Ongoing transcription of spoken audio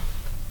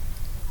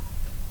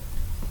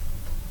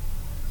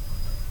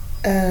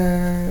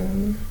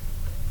Okay,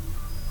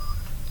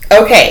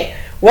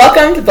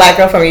 welcome to Black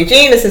Girl from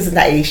Eugene. This is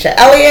Naisha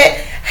Elliott.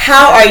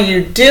 How are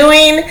you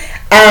doing?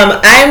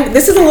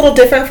 This is a little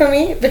different for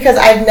me because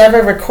I've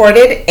never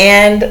recorded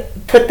and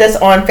put this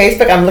on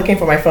Facebook. I'm looking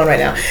for my phone right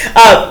now.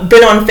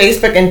 Been on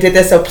Facebook and did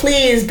this, so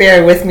please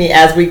bear with me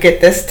as we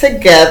get this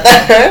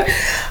together.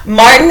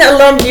 Martin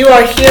Alum, you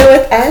are here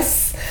with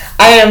us.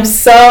 I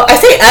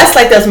say us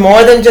like there's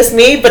more than just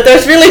me, but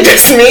there's really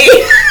just me.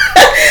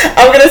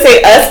 I'm going to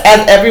say us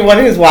as everyone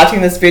who's watching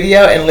this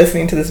video and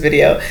listening to this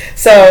video.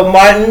 So,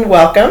 Martin,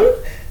 welcome.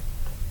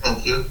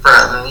 Thank you for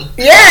having me.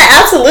 Yeah,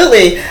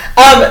 absolutely.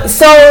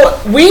 So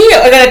we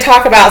are going to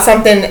talk about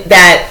something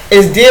that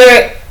is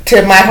dear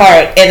to my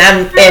heart, and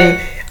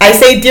I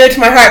say dear to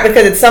my heart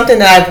because it's something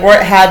that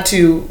I've had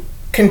to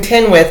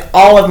contend with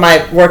all of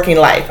my working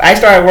life. I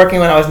started working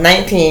when I was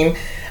 19,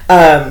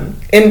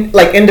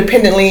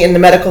 independently in the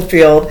medical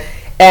field.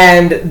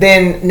 And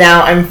then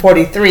now I'm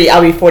 43.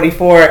 I'll be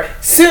 44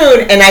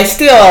 soon, and I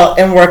still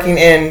am working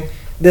in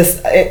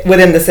this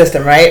within the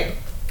system, right?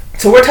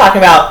 So we're talking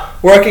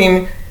about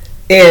working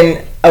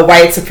in a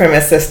white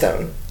supremacist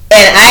system,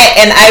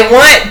 and I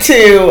want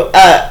to.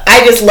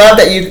 I just love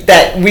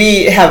that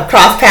we have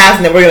crossed paths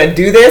and that we're going to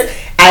do this.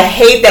 I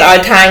hate that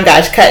our time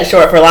got cut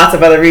short for lots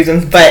of other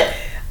reasons, but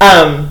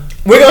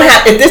we're going to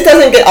have. If this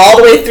doesn't get all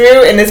the way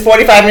through in this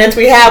 45 minutes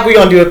we have, we're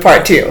going to do a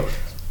part 2.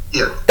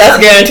 Yeah. That's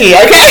guaranteed,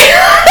 okay?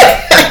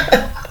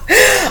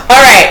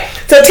 All right.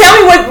 So tell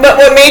me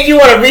what made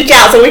you want to reach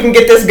out so we can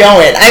get this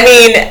going. I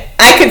mean,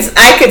 I could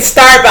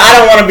start, but I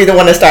don't want to be the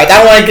one that starts.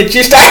 I want to get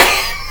you started.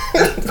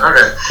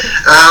 Okay.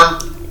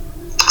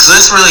 So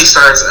this really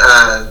starts.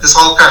 This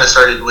all kind of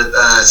started with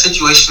a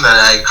situation that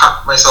I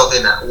caught myself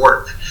in at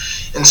work,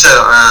 and so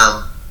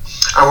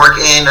I work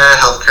in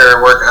healthcare.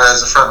 I work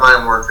as a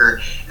frontline worker,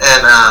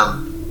 and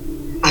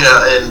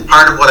and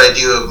part of what I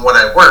do when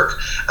I work,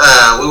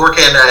 we work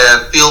in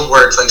a field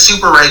where it's like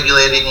super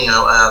regulated,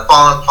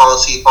 following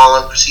policy,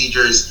 following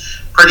procedures,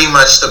 pretty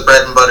much the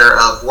bread and butter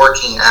of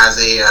working as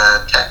a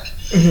tech.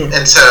 Mm-hmm.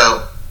 And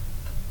so,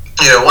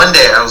 one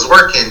day I was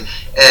working,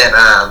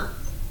 and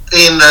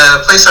in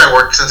the place I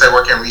work, since I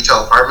work in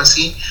retail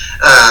pharmacy,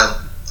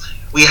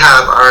 we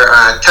have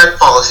our tech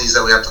policies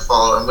that we have to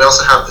follow, and we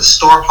also have the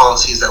store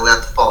policies that we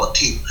have to follow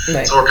too.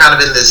 Right. So we're kind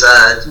of in this,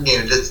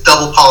 this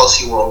double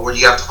policy world where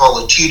you have to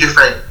follow two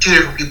different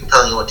people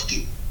telling you what to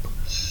do,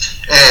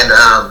 and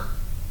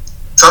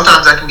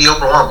sometimes that can be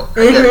overwhelming.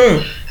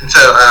 Mm-hmm. And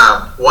so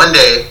one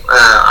day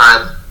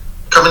I'm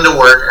coming to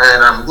work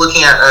and I'm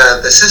looking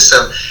at the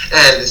system,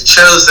 and it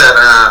shows that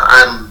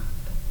I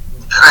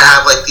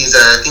have like these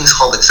things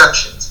called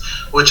exceptions,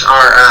 which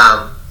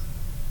are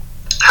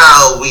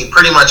how we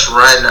pretty much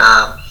run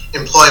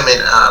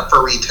employment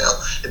for retail.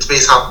 It's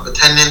based off of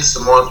attendance. The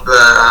more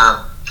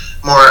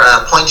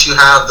points you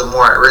have, the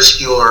more at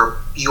risk you are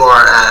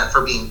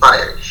for being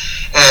fired.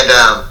 And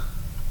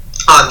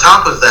on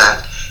top of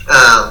that,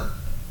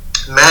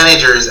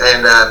 managers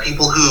and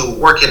people who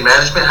work in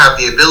management have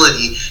the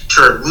ability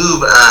to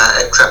remove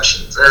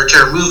exceptions or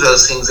to remove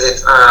those things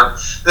if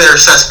they're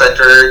suspect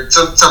or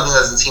something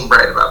doesn't seem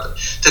right about them,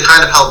 to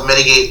kind of help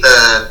mitigate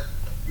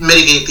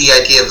the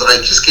idea of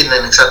like just getting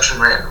an exception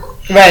randomly.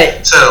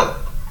 Right. So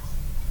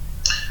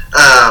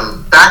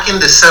back in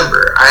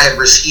December, I had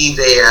received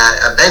a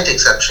event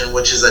exception,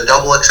 which is a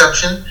double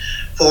exception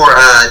for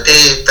a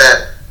day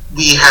that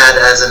we had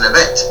as an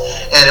event,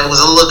 and it was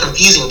a little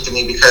confusing to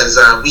me because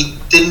we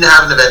didn't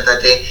have an event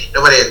that day.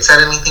 Nobody had said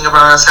anything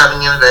about us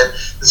having an event,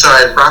 and so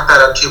I brought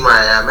that up to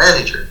my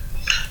manager.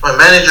 My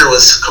manager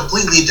was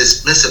completely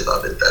dismissive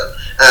of it, though.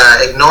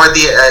 Ignored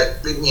the,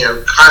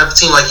 kind of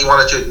seemed like he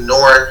wanted to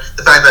ignore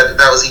the fact that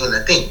that was even a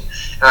thing.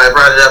 And I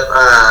brought it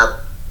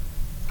up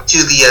to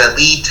the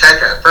lead tech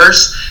at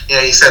first.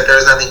 He said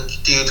there was nothing to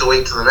do to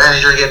wait till the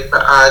manager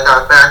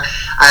got back.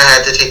 I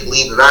had to take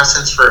leave of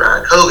absence for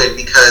COVID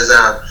because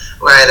I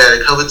had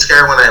a COVID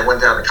scare when I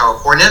went down to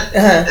California.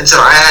 Uh-huh. And so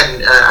I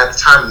hadn't, at the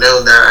time,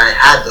 known that I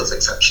had those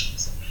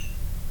exceptions.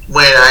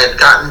 When I had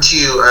gotten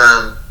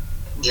to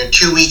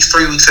 2 weeks,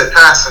 3 weeks had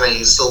passed, and I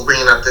was still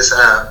bringing up this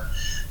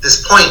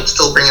point,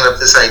 still bringing up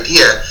this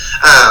idea.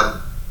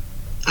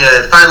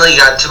 It finally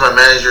got to my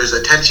manager's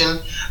attention,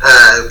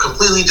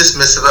 completely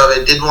dismissive of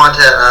it, didn't want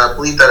to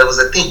believe that it was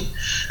a thing.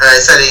 I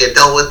said he had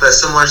dealt with a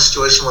similar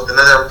situation with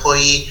another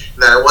employee,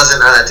 and that it wasn't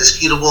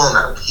disputable, and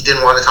that he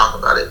didn't want to talk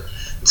about it.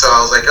 And so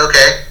I was like,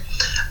 okay.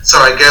 So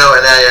I go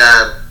and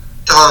I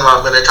tell him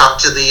I'm going to talk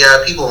to the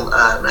people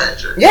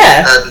manager.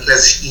 Yeah.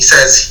 Because he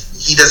says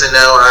he doesn't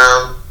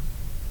know,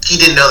 he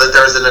didn't know that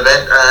there was an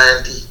event,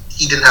 and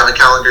he didn't have a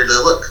calendar to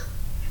look.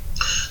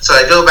 So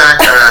I go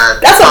back.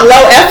 That's a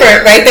low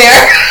effort right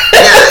there.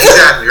 Yeah,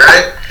 exactly,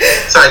 right?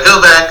 So I go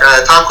back,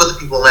 talk with the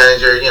people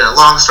manager.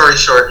 Long story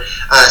short,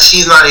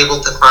 she's not able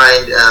to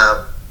find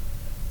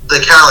the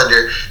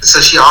calendar,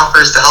 so she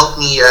offers to help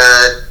me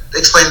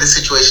explain the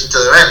situation to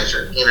the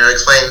manager.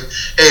 Explain,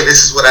 hey,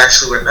 this is what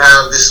actually went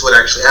down. This is what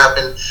actually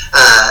happened.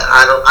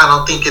 I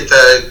don't think it's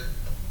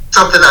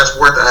something that's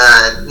worth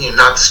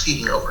not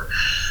disputing over.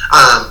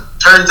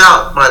 turns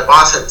out my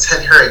boss had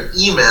sent her an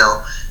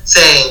email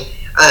saying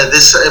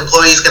this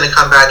employee is going to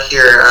come back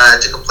here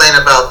to complain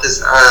about this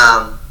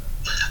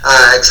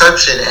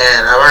exception,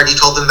 and I've already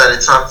told them that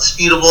it's not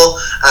disputable.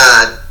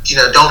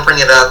 Don't bring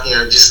it up.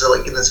 Just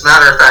like in this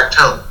matter of fact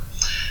tone.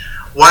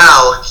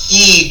 While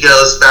he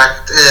goes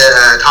back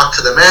to talk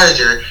to the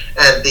manager,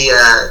 and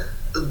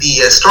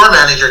the store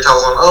manager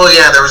tells him, "Oh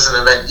yeah, there was an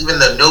event," even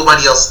though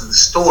nobody else in the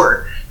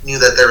store knew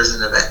that there was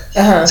an event.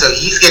 Uh-huh. So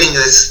he's getting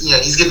this,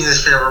 he's getting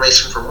this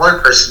information from one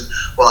person,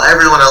 while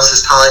everyone else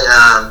is telling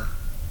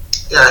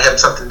him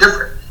something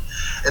different.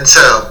 And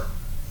so,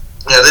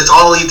 this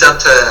all leads up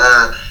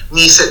to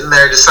me sitting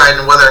there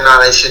deciding whether or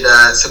not I should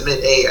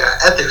submit a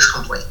ethics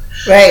complaint.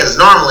 Right. Because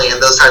normally in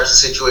those types of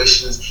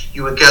situations,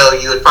 you would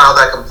file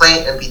that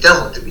complaint and be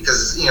done with it,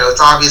 because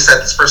it's obvious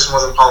that this person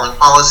wasn't following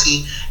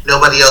policy.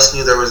 Nobody else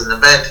knew there was an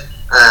event.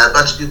 A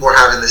bunch of people were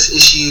having this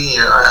issue.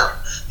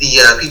 The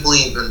people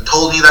even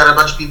told me that a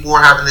bunch of people were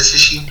having this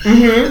issue.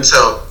 Mm-hmm. And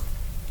so,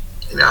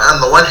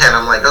 on the one hand,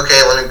 I'm like, okay,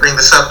 let me bring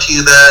this up to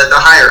the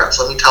higher ups.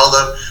 Let me tell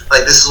them,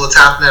 like, this is what's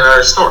happening at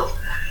our store.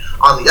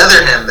 On the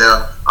other hand,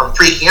 though, I'm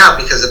freaking out,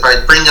 because if I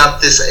bring up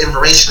this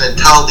information and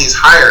tell these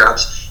higher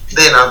ups,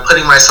 then I'm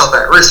putting myself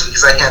at risk,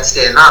 because I can't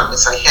stay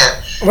anonymous. I can't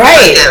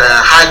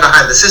hide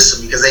behind the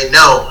system, because they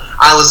know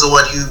I was the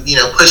one who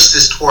pushed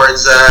this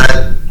towards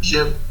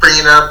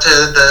bringing it up to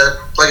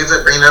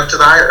bringing it up to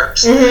the higher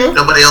ups. Mm-hmm.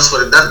 Nobody else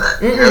would have done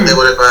that. They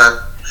would have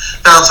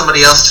found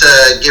somebody else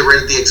to get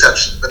rid of the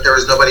exception, but there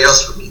was nobody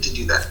else for me to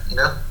do that.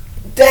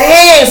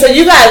 Dang! So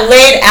you got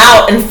laid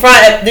out in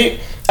front of the.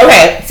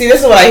 Okay, see,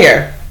 this is what I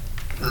hear.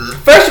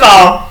 Mm-hmm. First of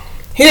all,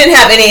 he didn't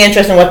have any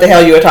interest in what the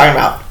hell you were talking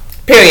about.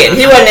 Period.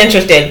 He wasn't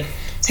interested.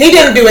 He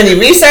didn't do any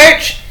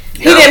research.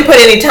 He didn't put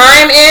any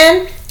time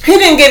in. He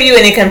didn't give you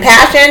any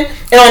compassion.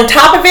 And on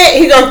top of it,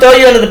 he's gonna throw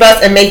you under the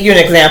bus and make you an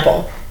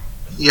example.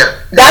 Yeah.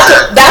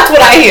 That's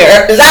what I hear.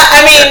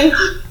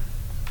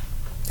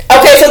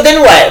 Okay, so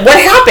then what? What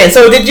happened?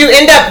 So did you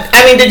end up?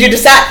 Did you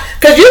decide?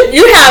 Because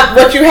you have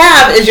what you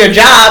have is your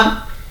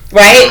job,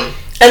 right?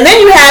 Mm-hmm. And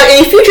then you have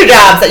any future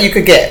jobs that you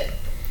could get.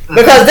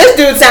 Because this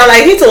dude sounds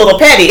like he's a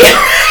little petty, right?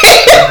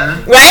 Yeah.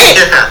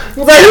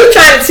 So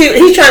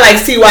he's trying to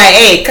like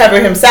CYA cover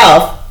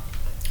himself.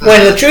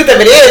 When the truth of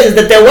it is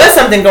that there was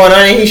something going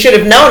on and he should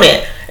have known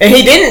it, and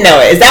he didn't know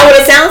it. Is that what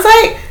it sounds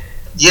like?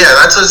 Yeah,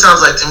 that's what it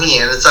sounds like to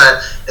me. And it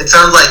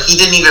sounds like he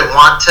didn't even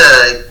want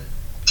to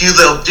do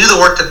the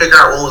work to figure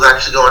out what was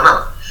actually going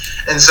on.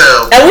 And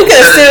so, and we can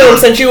assume,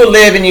 since you would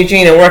live in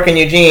Eugene and work in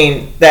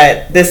Eugene,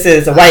 that this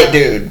is a white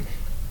dude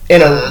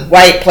in a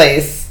white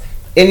place.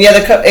 Any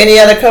other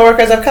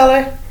coworkers of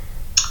color?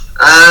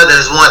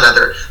 There's one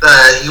other.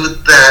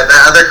 The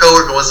other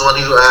coworker was the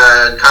one who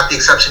got the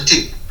exception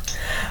too.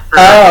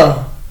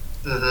 Oh.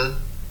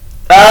 Mm-hmm.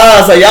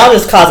 Oh, so y'all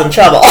just causing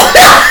trouble. That's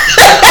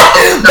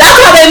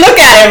how they look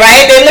at it,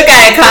 right? They look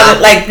at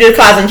it like you're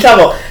causing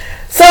trouble.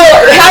 So,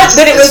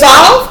 did it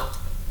resolve?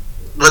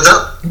 What's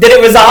up? Did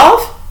it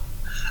resolve?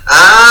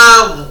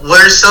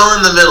 We're still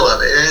in the middle of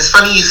it, and it's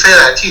funny you say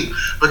that too,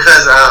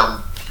 because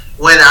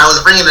when I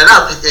was bringing it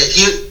up,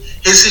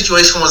 his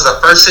situation was the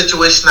first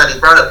situation that he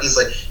brought up. He's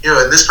like,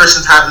 this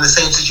person's having the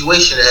same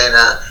situation, and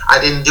I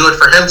didn't do it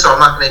for him, so I'm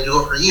not going to do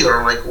it for you.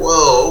 And I'm like,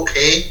 whoa,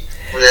 okay.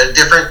 We're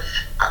different.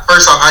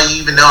 First off, how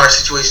you even know our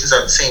situations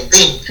are the same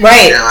thing?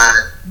 Right.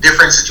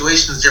 Different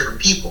situations, different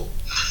people.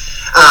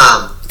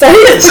 So he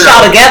didn't put it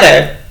all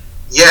together.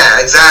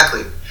 Yeah,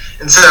 exactly.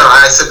 And so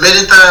I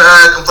submitted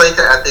the complaint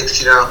to ethics.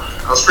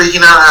 I was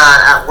freaking out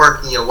at work,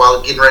 while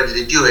getting ready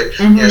to do it.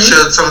 Mm-hmm.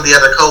 Showed some of the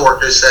other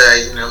coworkers,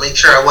 make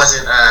sure I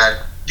wasn't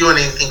doing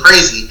anything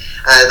crazy.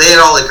 They had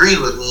all agreed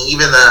with me.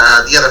 Even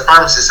the other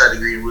pharmacists had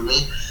agreed with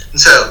me.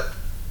 And so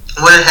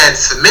went ahead,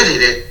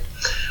 submitted it,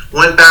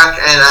 went back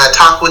and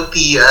talked with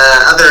the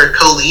other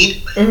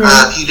co-lead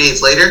a few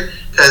days later,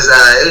 because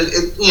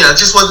it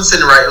just wasn't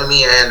sitting right with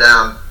me. And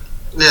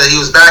he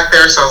was back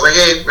there, so I was like,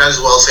 hey, might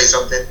as well say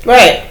something.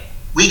 Right.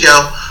 We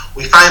go,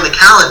 we find the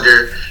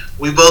calendar,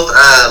 we both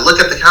look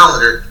at the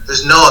calendar,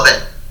 there's no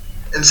event.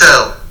 And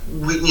so,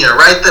 we,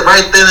 right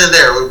then and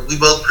there, we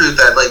both proved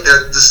that,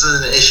 this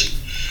isn't an issue.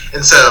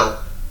 And so,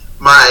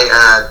 my,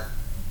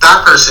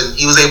 that person,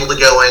 he was able to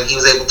go in, he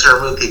was able to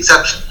remove the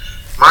exception.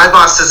 My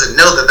boss doesn't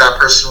know that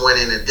person went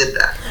in and did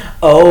that.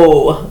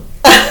 Oh.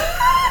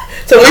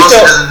 So he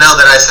also doesn't know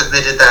that I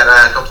submitted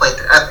that complaint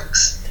to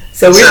ethics.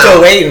 So we're still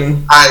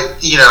waiting. I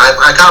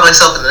got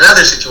myself in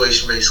another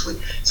situation,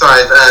 basically. So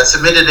I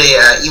submitted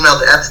a email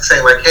to ethics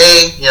saying, like,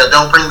 hey,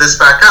 don't bring this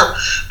back up.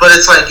 But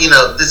it's like,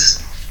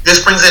 this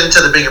brings it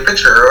into the bigger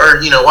picture,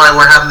 or why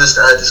we're having this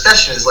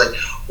discussion is like,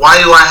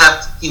 why do I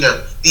have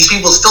to, these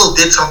people still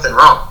did something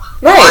wrong.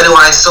 Right. Why do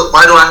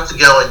I have to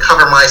go and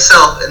cover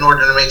myself in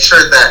order to make sure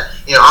that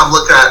I'm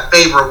looked at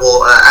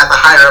favorable at the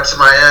higher ups of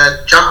my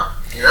job?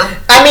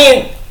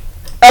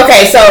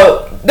 Okay,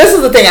 so this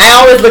is the thing. I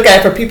always look at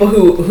it for people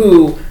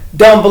who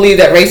don't believe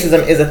that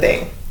racism is a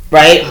thing,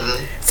 right?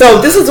 Mm-hmm.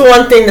 So this is the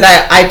one thing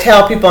that I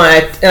tell people,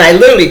 and I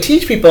literally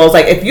teach people. It's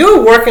like, if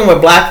you're working with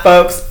black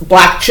folks,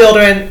 black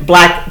children,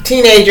 black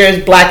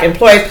teenagers, black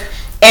employees,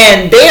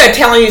 and they are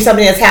telling you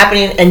something that's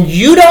happening, and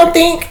you don't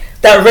think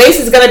that race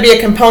is going to be a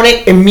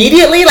component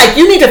immediately, like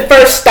you need to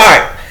first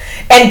start.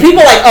 And people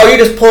are like, oh, you're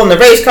just pulling the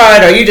race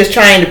card, or you're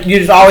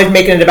just always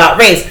making it about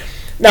race.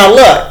 Now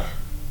look,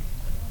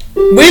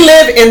 we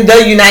live in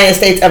the United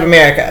States of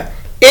America.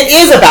 It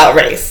is about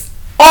race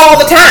all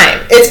the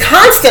time. It's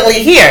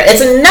constantly here.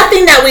 It's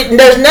nothing that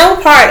there's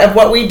no part of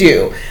what we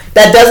do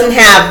that doesn't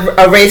have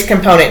a race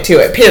component to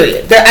it,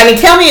 period.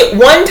 Tell me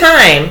one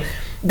time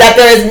that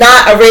there is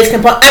not a race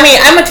component.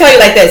 I'm going to tell you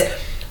like this.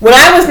 When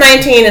I was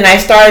 19 and I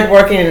started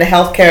working in the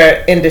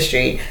healthcare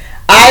industry,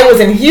 I was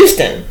in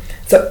Houston.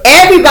 So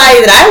everybody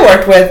that I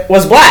worked with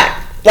was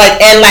black,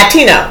 and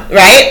Latino,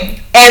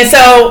 right? And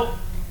so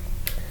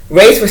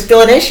race was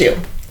still an issue.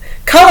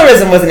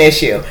 Colorism was an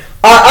issue.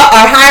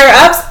 Our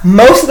higher-ups,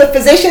 most of the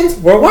physicians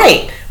were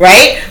white,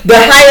 right? The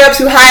higher-ups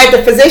who hired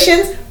the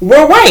physicians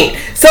were white.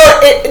 So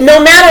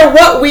no matter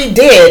what we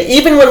did,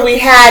 even when we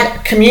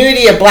had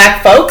community of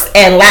black folks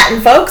and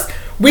Latin folks,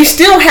 we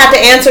still had to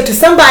answer to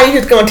somebody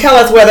who's going to tell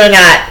us whether or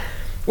not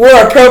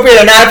we're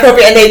appropriate or not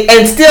appropriate,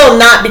 and still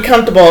not be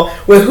comfortable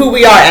with who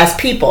we are as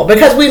people.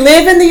 Because we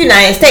live in the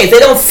United States. They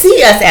don't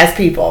see us as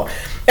people.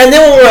 And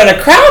then when we're in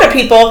a crowd of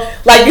people,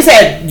 like you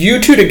said,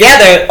 you two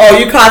together, oh,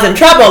 you causing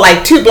trouble,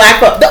 like two black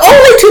folks, the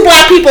only two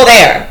black people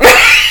there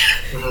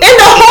in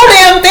the whole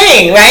damn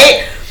thing,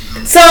 right?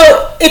 So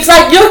it's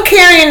like you're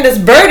carrying this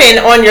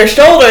burden on your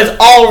shoulders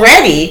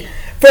already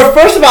for,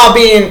 first of all,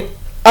 being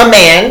a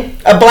man,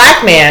 a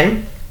black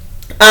man,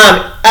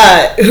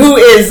 who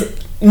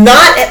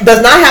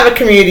does not have a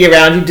community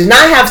around you, does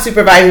not have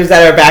supervisors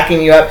that are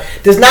backing you up,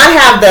 does not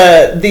have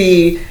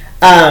the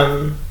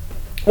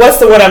what's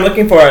the word I'm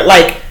looking for?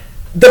 Like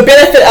the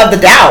benefit of the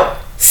doubt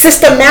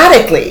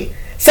systematically.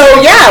 So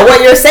yeah,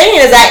 what you're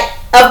saying is that,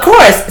 of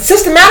course,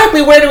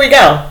 systematically, where do we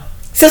go?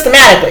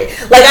 Systematically.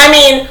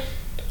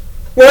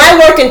 When I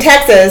worked in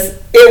Texas,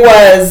 it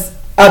was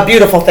a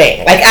beautiful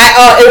thing.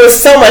 It was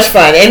so much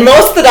fun. And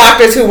most of the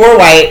doctors who were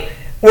white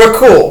were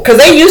cool because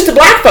they're used to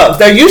black folks.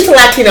 They're used to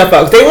Latino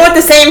folks. They weren't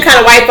the same kind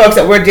of white folks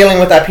that we're dealing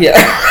with up here.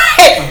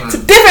 It's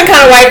a different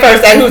kind of white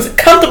folks who's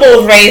comfortable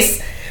with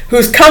race,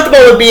 who's comfortable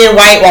with being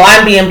white while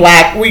I'm being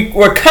black.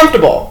 We're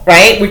comfortable,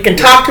 right? We can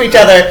talk to each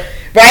other,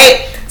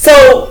 right?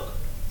 So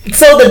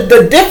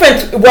the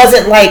difference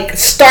wasn't like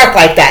stark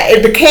like that.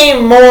 It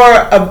became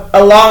more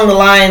along the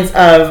lines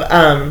of,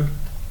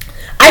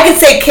 I could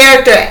say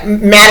character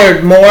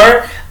mattered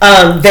more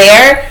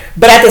there,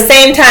 but at the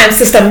same time,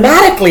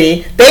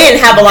 systematically, they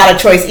didn't have a lot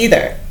of choice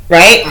either,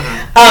 right?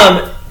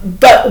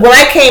 But when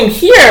I came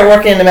here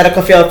working in the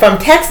medical field from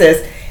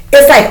Texas,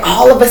 it's like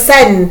all of a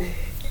sudden,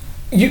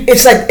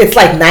 it's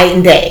like night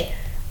and day.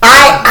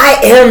 I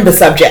am the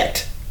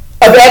subject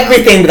of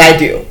everything that I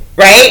do,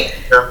 right?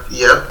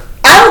 Yep.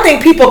 I don't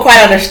think people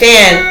quite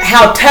understand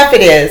how tough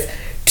it is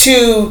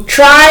to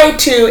try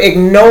to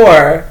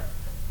ignore.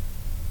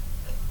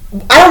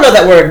 I don't know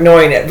that we're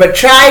ignoring it, but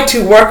try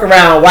to work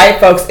around white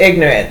folks'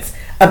 ignorance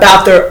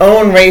about their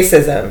own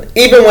racism,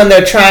 even when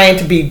they're trying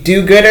to be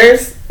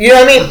do-gooders. You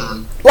know what I mean?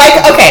 Mm-hmm.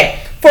 Like, okay,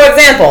 for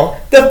example,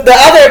 the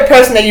other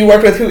person that you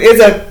worked with who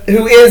is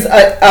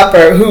a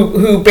upper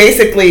who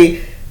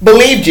basically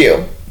believed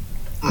you.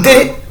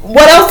 Mm-hmm.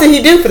 What else did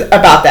he do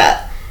about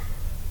that?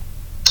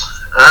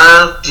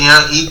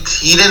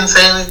 He didn't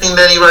say anything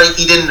to anybody.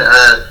 He didn't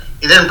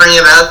bring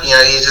it up.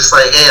 He's just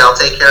like, hey, I'll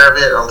take care of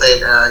it. I'll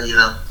take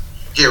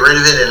get rid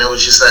of it, and it was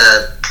just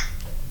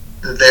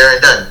there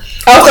and done.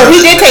 Oh, so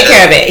he did take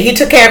care of it. He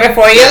took care of it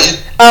for you? Yeah,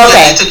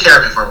 okay. Yeah, he took care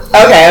of it for me.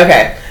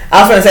 Okay.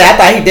 I was going to say, I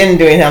thought he didn't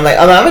do anything. I'm like,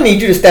 I'm going to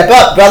need you to step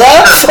up, brother.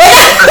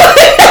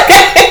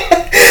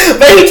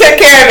 But he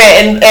took care of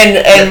it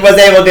and was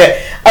able to do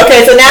it.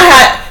 Okay, so now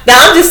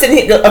I'm just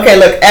sitting here. Okay,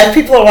 look, as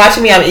people are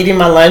watching me, I'm eating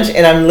my lunch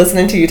and I'm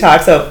listening to you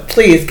talk, so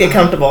please get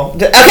comfortable.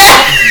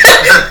 Okay.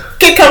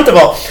 Get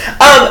comfortable.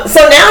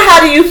 So now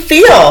how do you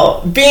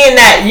feel being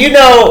that,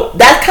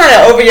 that's kind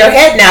of over your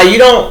head now? He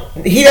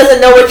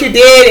doesn't know what you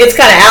did. It's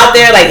kind of out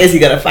there. Like, is he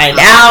going to find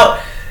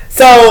out?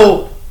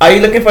 So are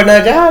you looking for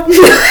another job? Part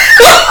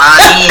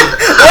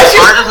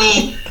of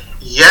me,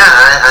 yeah,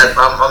 I'm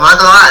not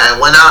gonna lie. I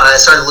went out and I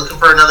started looking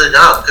for another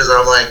job because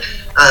I'm like,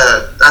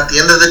 at the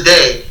end of the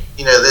day,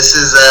 this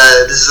is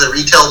a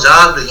retail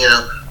job.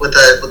 With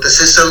the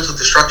systems,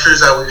 with the structures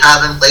that we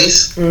have in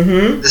place,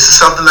 mm-hmm. This is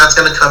something that's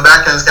going to come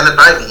back and it's going to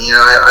bite me.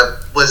 I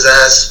was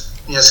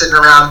sitting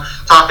around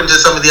talking to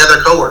some of the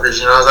other coworkers.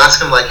 I was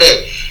asking them like,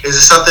 hey, is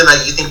this something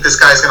that you think this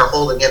guy's going to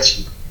hold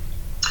against you?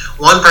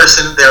 One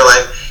person, they're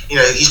like,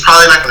 he's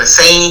probably not going to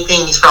say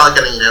anything. He's probably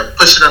going to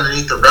push it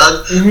underneath the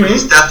rug. Mm-hmm. But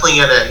he's definitely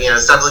going to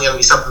it's definitely going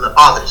to be something that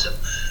bothers him.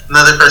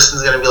 Another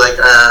person's going to be like,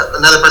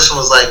 another person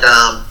was like,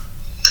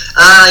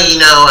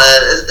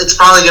 it's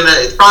probably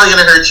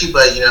gonna hurt you,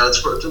 but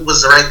it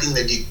was the right thing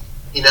to do,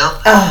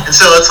 And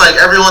so it's like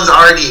everyone's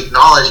already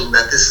acknowledging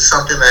that this is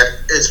something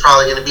that is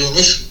probably gonna be an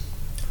issue.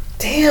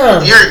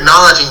 Damn. If you're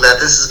acknowledging that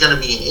this is gonna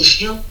be an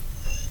issue,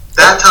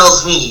 that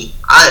tells me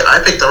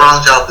I picked the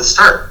wrong job to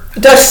start.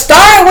 To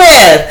start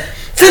with.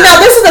 See, now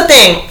this is the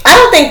thing. I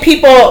don't think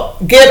people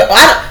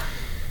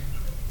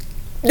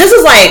this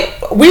is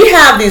like, we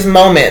have these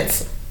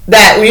moments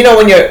that, you know,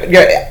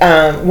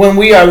 when when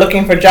we are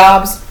looking for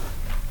jobs,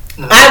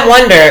 I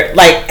wonder,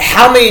 like,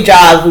 how many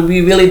jobs would we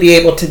really be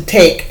able to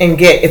take and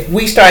get if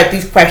we started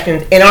these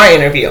questions in our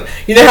interview?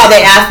 You know how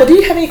they ask, well, do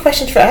you have any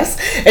questions for us?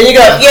 And you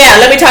go, yeah,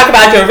 let me talk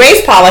about your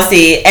race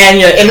policy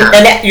and your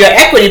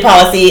equity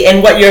policy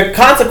and what your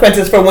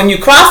consequences for when you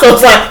cross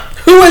those lines.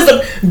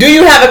 Do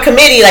you have a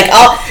committee? Like,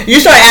 you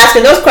start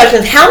asking those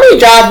questions. How many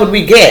jobs would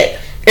we get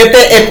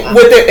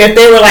if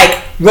they were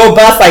like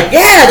robust? Like,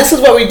 yeah, this is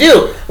what we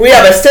do. We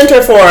have a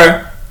center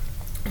for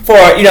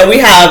we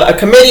have a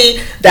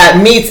committee that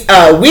meets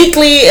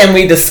weekly, and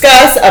we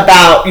discuss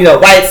about,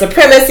 white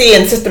supremacy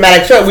and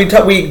systematic threat.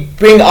 We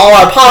bring all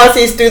our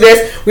policies through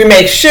this. We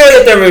make sure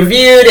that they're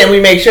reviewed, and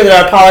we make sure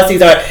that our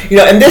policies are,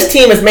 and this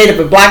team is made up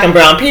of black and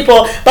brown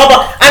people. Blah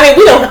blah. I mean,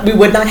 we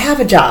would not have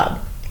a job,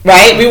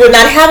 right? We would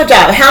not have a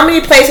job. How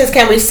many places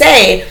can we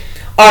say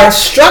are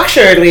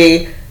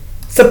structurally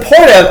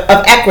supportive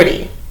of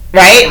equity,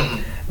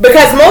 right?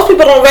 Because most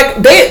people don't.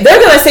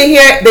 They're going to sit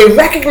here. They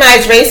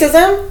recognize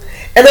racism.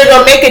 And they're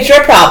going to make it your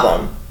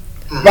problem,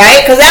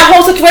 right? Because that whole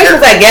situation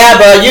is like, yeah,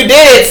 but you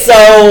did it, so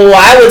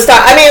I would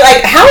stop. I mean,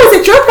 like, how is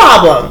it your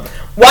problem?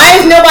 Why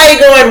is nobody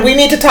going, we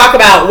need to talk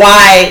about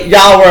why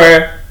y'all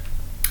were,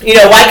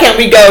 why can't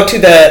we go to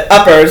the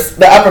upper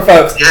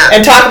folks,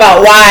 and talk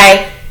about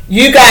why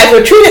you guys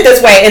were treated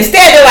this way?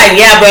 Instead, they're like,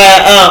 yeah, but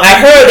I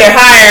heard they're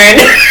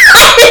hiring.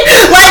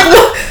 Like,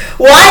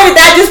 why did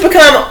that just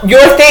become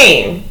your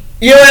thing?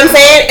 You know what I'm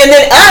saying? And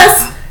then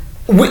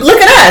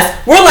look at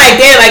us. We're like,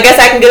 damn, I guess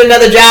I can get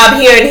another job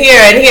here and here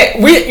and here.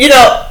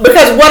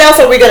 Because what else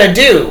are we going to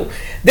do?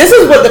 This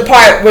is what the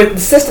part where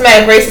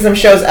systematic racism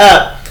shows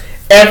up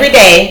every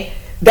day,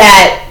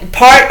 that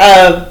part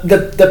of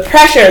the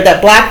pressure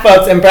that black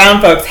folks and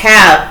brown folks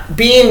have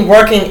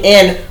working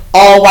in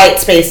all white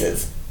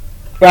spaces,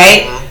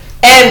 right?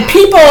 And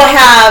people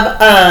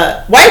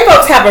white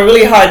folks have a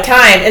really hard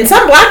time, and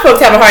some black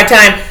folks have a hard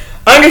time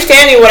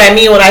understanding what I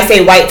mean when I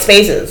say white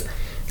spaces.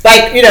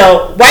 Like,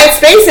 white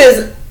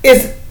spaces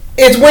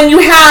is when you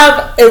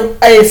have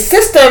a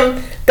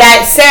system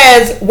that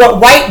says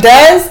what white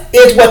does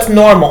is what's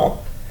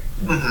normal.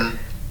 Mm-hmm.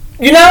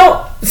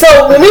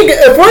 So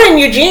if we're in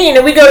Eugene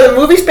and we go to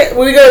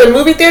the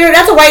movie theater,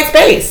 that's a white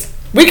space.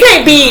 We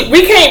can't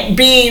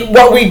be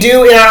what we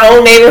do in our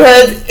own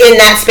neighborhoods in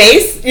that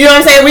space. You know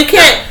what I'm saying? We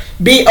can't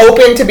be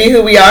open to be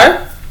who we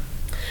are.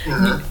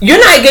 Mm-hmm. You're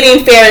not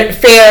getting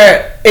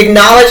fair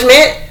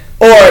acknowledgement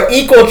or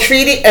equal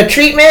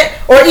treatment,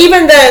 or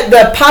even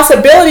the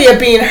possibility of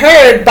being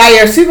heard by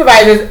your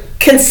supervisors,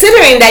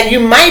 considering that you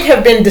might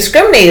have been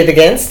discriminated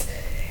against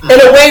in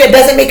a way that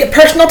doesn't make it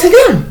personal to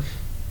them.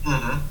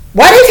 Mm-hmm.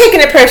 Why are they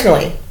taking it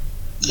personally?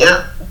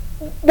 Yeah.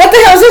 What the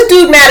hell is this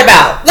dude mad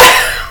about?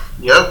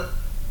 Yep.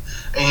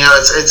 And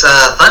it's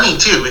funny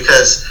too,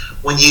 because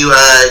when you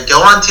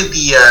go onto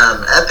the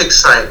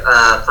ethics site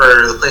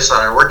for the place that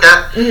I work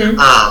at,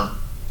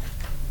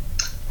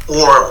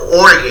 or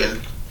Oregon,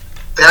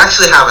 they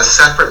actually have a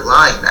separate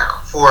line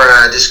now for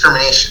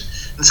discrimination.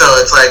 And so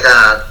it's like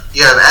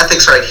you have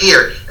ethics right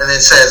here, and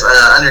then it says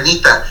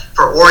underneath that,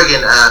 for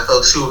Oregon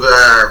folks who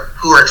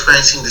are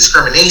experiencing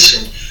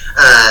discrimination,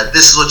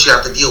 this is what you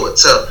have to deal with.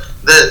 So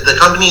the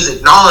company is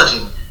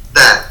acknowledging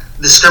that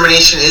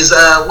discrimination is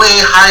way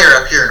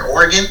higher up here in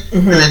Oregon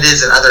than it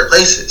is in other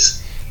places.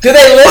 Do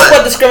they list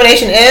what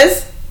discrimination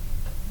is?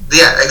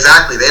 Yeah,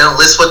 exactly. They don't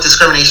list what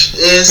discrimination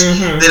is.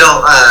 Mm-hmm. They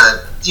don't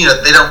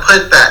they don't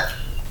put that.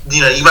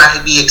 You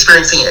might be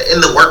experiencing it in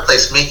the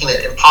workplace, making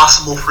it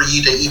impossible for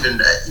you to even,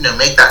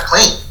 make that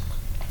claim.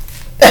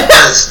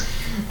 Because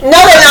no,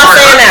 they're not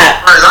saying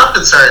that. As far as I'm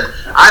concerned,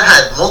 I've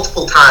had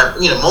multiple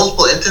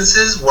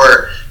instances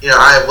where,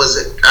 I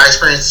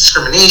experienced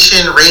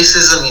discrimination,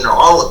 racism,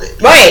 all of it.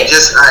 Right.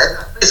 Just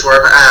a place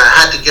where I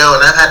had to go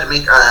and I've had to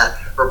make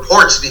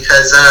reports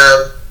because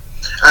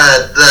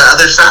the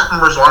other staff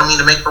members wanted me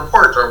to make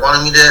reports or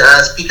wanted me to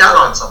speak out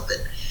on something.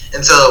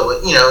 And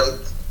so,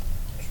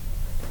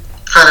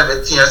 kind of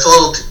it's a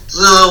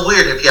little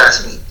weird if you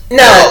ask me.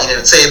 No.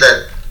 Say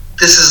that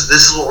this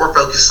is what we're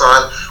focused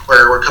on,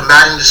 where we're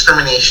combating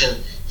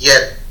discrimination,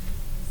 yet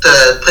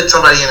to put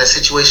somebody in a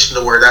situation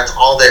to where that's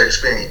all they're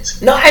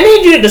experiencing. No, I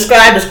need you to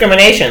describe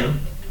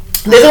discrimination.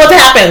 This is what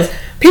happens.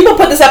 People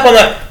put this up on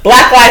the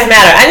Black Lives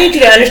Matter. I need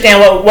you to understand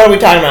what are we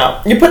talking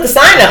about. You put the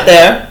sign up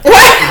there,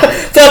 right?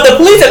 So if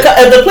the police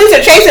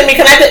are chasing me,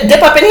 can I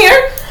dip up in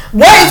here?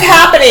 What is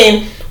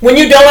happening when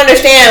you don't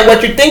understand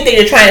what you think that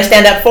you're trying to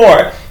stand up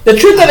for? The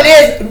truth of it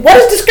is, what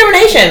is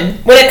discrimination?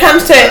 When it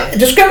comes to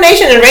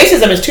discrimination and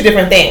racism is two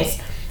different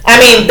things. I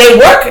mean, they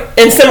work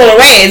in similar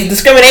ways.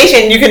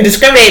 Discrimination, you can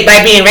discriminate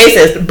by being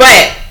racist,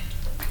 but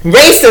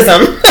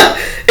racism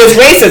is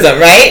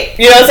racism, right?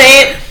 You know what I'm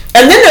saying?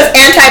 And then there's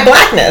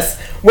anti-blackness,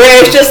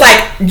 where it's just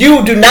like,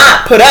 you do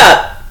not put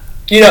up,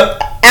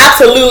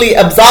 absolutely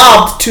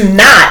absolved to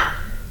not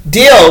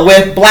deal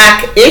with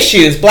black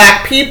issues,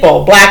 black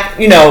people, black,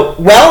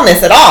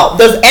 wellness at all.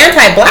 There's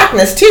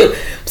anti-blackness too.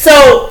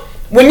 So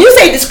when you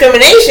say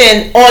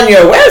discrimination on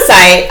your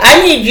website,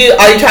 I need you.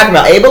 Are you talking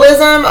about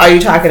ableism? Are you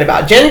talking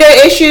about gender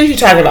issues? You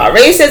talking about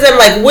racism?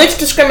 Like which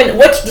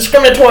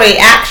discriminatory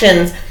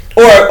actions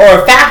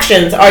or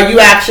factions are you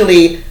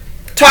actually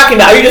talking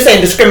about? Are you just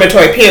saying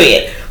discriminatory?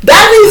 Period.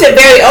 That leaves it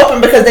very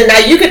open because then now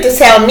you get to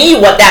tell me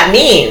what that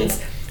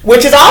means,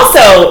 which is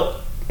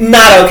also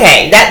not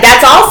okay.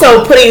 That's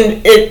also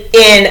putting it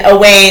in a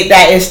way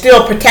that is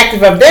still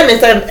protective of them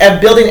instead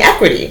of building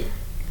equity.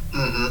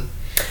 Mm-hmm.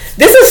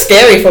 This is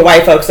scary for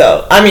white folks,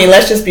 though. I mean,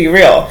 let's just be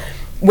real.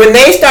 When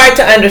they start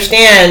to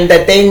understand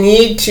that they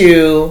need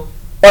to,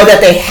 or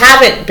that they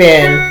haven't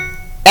been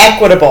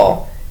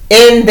equitable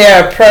in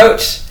their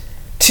approach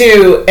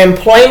to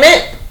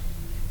employment,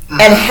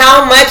 and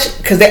how much,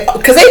 because they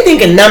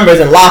think in numbers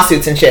and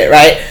lawsuits and shit,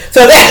 right?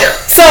 So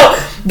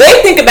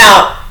they think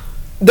about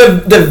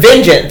the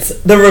vengeance,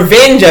 the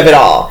revenge of it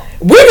all.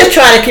 We're just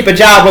trying to keep a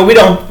job where we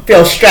don't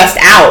feel stressed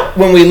out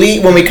when we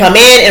leave, when we come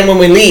in and when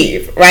we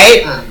leave,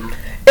 right?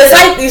 It's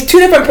like these two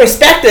different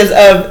perspectives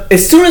of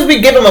as soon as we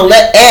give them a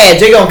edge,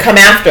 they're gonna come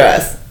after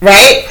us,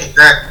 right?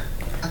 Exactly.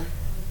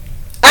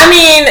 I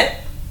mean,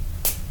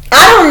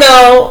 I don't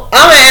know.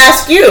 I'm gonna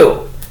ask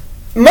you.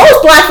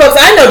 Most black folks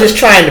I know just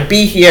trying to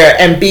be here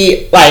and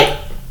be like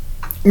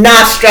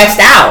not stressed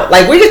out.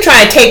 Like we're just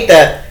trying to take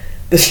the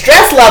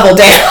stress level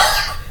down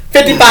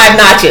 55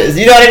 notches.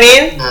 You know what I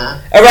mean?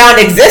 Around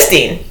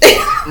existing.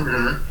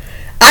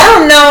 I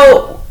don't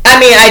know. I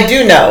mean, I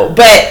do know,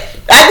 but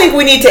I think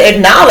we need to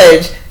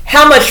acknowledge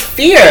how much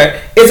fear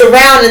is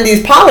around in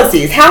these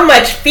policies. How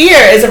much fear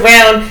is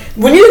around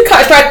when you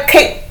start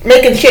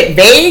making shit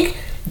vague.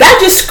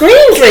 That just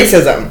screams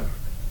racism.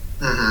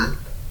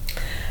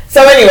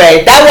 So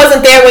anyway, that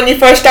wasn't there when you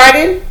first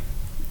started?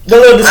 The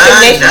little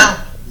discrimination? No.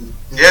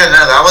 Yeah,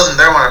 no, that wasn't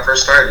there when I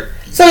first started.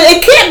 So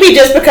it can't be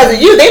just because of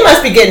you. They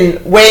must be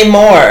getting way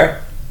more.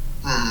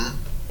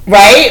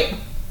 Right?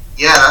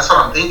 Yeah, that's what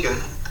I'm thinking.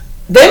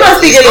 They must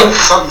be getting...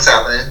 Something's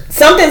happening.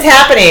 Something's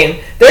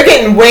happening. They're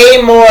getting way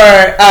more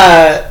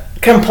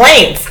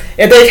complaints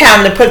if they're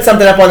having to put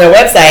something up on their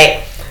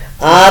website.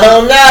 I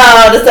don't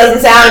know. This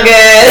doesn't sound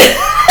good.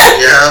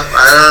 Yeah,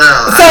 I don't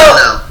know. So,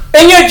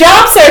 in your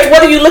job search,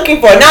 what are you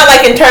looking for? Not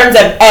like in terms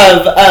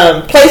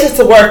of places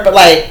to work, but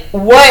like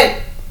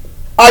what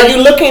are you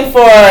looking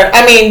for?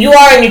 I mean, you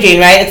are in Eugene,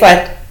 right? It's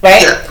like,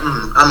 right? Yeah,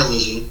 I'm in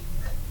Eugene.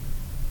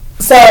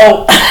 So,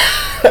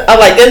 I'm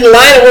like, in the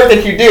line of work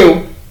that you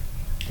do,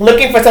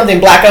 looking for something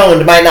black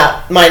owned might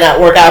not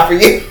work out for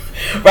you,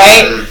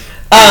 right?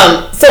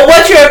 So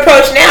what's your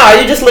approach now? Are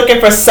you just looking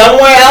for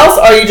somewhere else,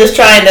 or are you just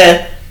trying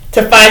to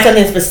find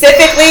something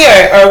specifically,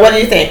 or what do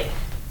you think?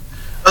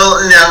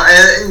 Well,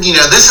 and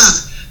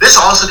this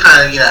also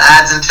kind of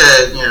adds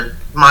into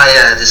my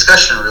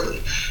discussion really.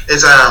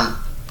 It's when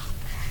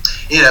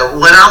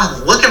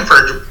I've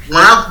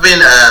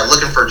been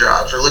looking for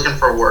jobs or looking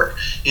for work,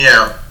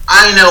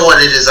 I know what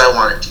it is I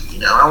want to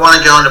do. I want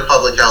to go into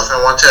public health.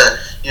 I want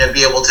to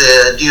be able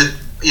to do.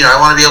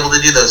 I want to be able to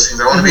do those things.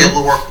 I want to be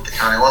able to work with the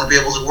county. I want to be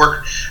able to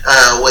work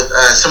with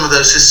some of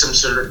those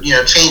systems to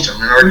change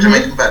them in order to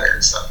make them better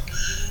and stuff.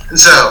 And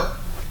so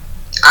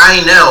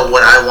I know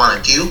what I want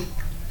to do.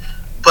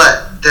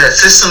 But the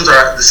systems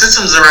have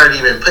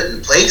already been put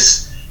in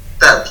place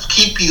that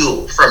keep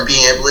you from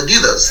being able to do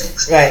those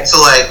things. Right.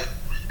 So, like,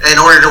 in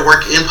order to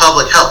work in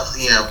public health,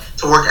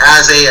 to work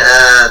as a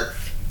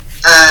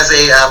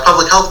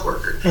public health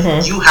worker,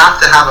 you have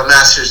to have a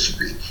master's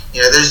degree.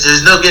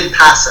 There's no getting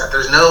past that.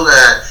 There's no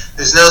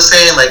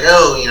saying like,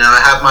 oh,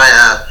 I have my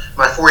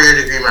 4-year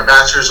degree, my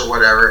bachelor's or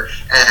whatever,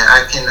 and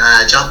I can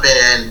jump in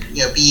and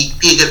be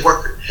a good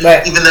worker.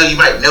 Right. Even though you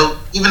might know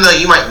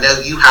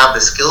you have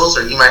the skills,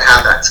 or you might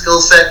have that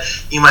skill set,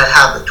 you might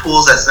have the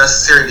tools that's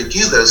necessary to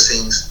do those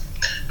things,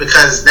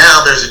 because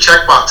now there's a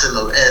checkbox in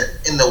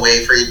the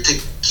way for you to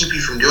keep you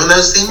from doing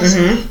those things.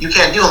 You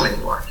can't do them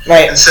anymore.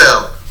 Right. And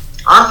so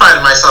I'm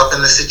finding myself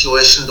in this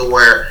situation to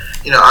where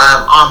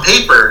I'm on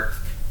paper,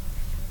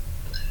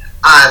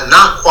 I'm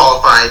not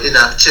qualified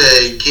enough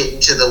to get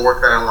into the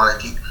work that I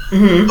want to do.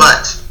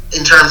 But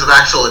in terms of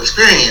actual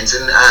experience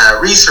and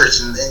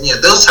research and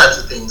those types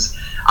of things,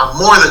 I'm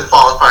more than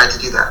qualified to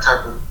do that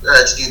to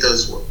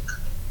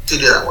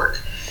do that work.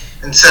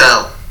 And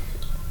so,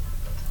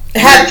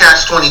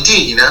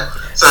 catch-22,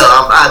 So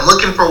I'm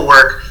looking for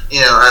work,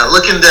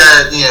 looking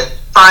to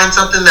find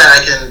something that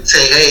I can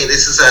say, hey,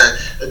 this is a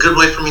good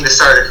way for me to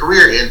start a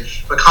career in,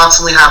 but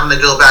constantly having to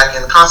go back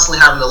and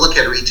constantly having to look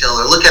at retail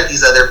or look at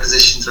these other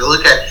positions or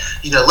look at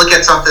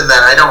something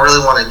that I don't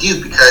really want to do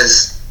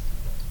because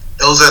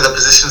those are the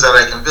positions that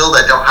I can fill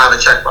that don't have a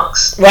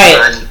checkbox right.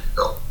 that I need to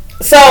fill.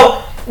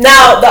 So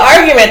now the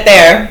argument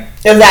there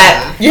is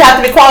that you have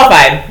to be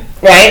qualified,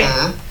 right?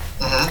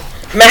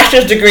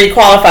 Master's degree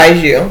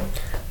qualifies you.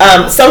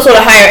 Some sort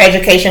of higher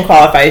education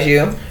qualifies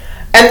you.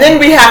 And then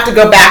we have to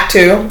go back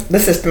to the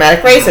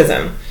systematic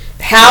racism.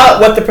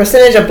 What the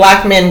percentage of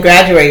black men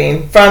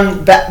graduating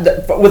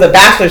with a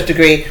bachelor's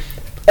degree,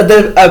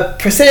 a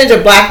percentage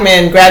of black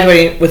men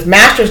graduating with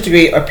master's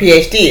degree or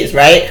PhDs,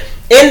 right?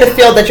 In the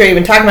field that you're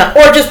even talking about,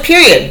 or just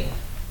period.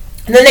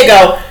 And then they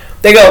go,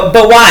 They go,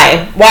 but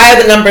why? Why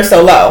are the numbers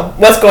so low?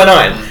 What's going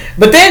on?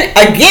 But then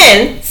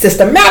again,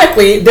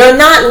 systematically, they're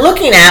not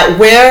looking at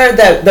where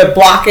the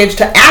blockage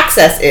to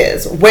access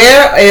is.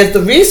 Where is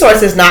the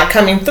resources not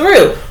coming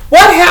through?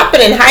 What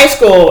happened in high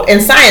school in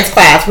science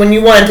class when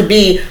you wanted to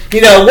be,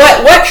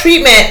 what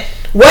treatment,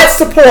 what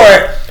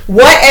support,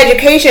 what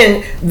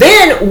education,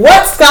 then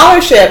what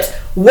scholarships,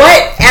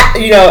 what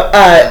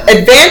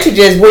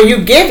advantages were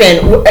you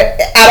given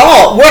at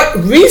all? What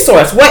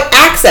resource, what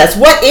access,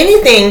 what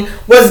anything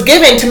was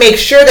given to make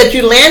sure that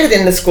you landed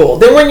in the school?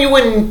 Then when you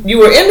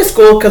were in the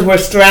school, because we're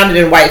surrounded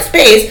in white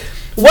space,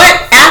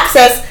 what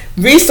access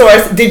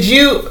resource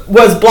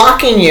was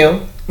blocking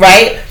you,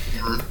 right?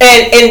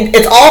 And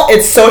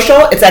it's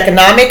social, it's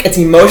economic, it's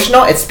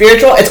emotional, it's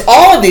spiritual, it's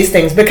all of these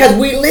things, because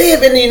we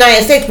live in the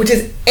United States, which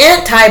is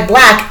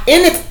anti-black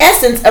in its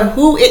essence of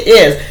who it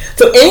is.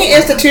 So any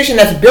institution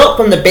that's built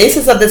from the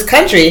basis of this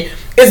country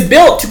is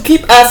built to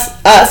keep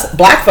us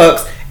black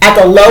folks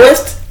at the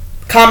lowest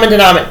common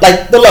denominator,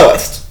 like the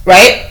lowest,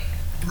 right?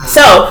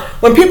 So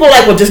when people are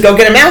like, well, just go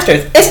get a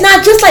master's, it's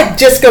not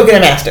just go get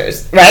a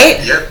master's, right?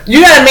 Yep.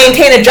 You got to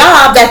maintain a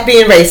job that's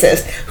being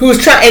racist,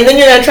 and then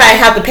you're going to try to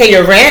have to pay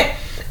your rent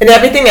and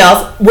everything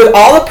else with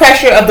all the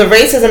pressure of the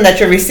racism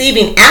that you're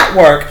receiving at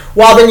work,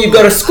 while then you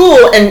go to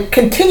school and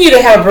continue to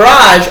have a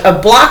barrage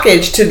of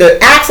blockage to the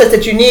access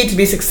that you need to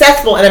be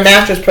successful in a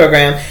master's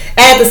program. And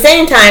at the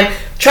same time,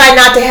 try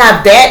not to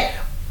have debt.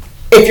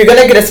 If you're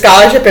going to get a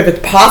scholarship, if it's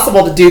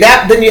possible to do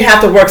that, then you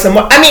have to work some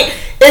more. I mean,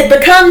 it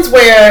becomes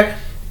where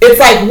it's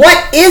like,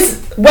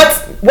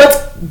 what's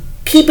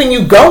keeping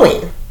you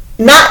going?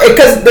 Not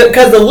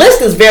because the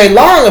list is very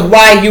long of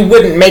why you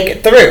wouldn't make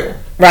it through.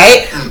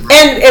 Right?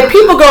 And if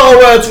people go, oh,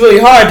 well, it's really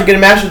hard to get a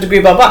master's degree,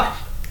 blah, blah.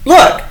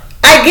 Look,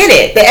 I get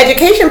it. The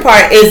education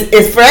part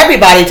is for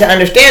everybody to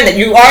understand that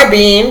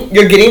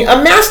you're getting a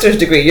master's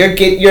degree.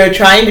 You're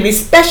trying to be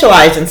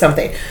specialized in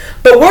something.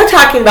 But we're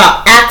talking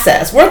about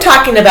access. We're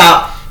talking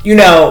about,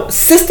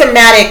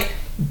 systematic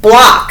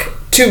block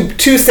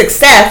to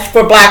success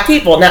for black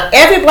people. Now,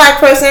 every black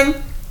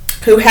person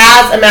who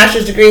has a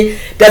master's degree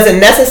doesn't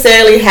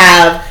necessarily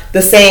have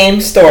the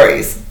same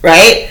stories,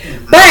 right?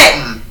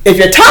 But if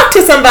you talk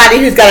to somebody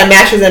who's got a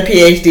master's and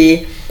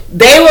PhD,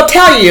 they will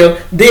tell you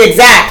the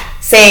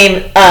exact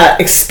same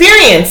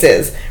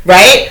experiences,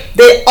 right?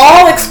 They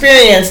all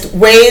experienced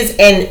ways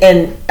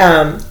and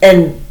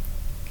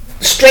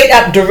straight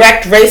up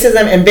direct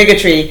racism and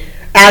bigotry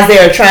as they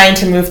are trying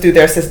to move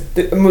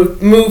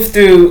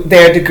through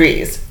their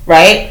degrees,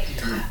 right?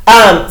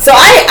 So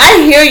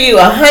I hear you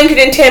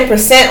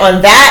 110%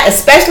 on that,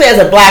 especially as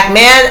a black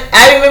man.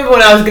 I remember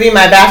when I was getting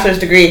my bachelor's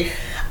degree,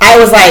 I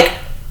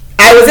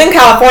was in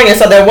California,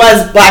 so there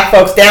was black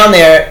folks down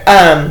there,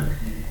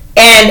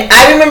 and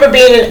I remember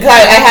being.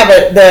 I have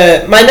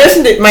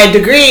my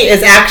degree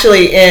is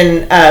actually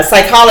in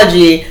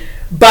psychology,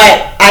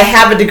 but I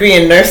have a degree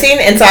in nursing,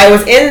 and so I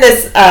was in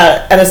this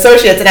an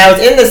associate's, and I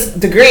was in this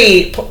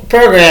degree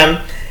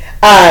program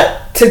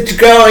to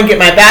go and get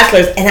my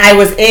bachelor's, and I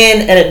was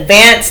in an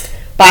advanced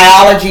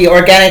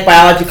organic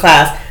biology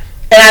class,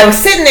 and I was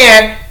sitting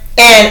there,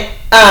 and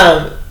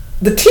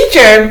the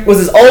teacher was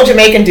this old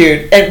Jamaican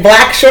dude, a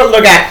black, short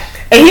little guy,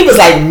 and he was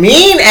like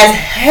mean as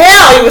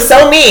hell. He was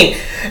so mean,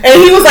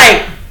 and he was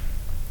like,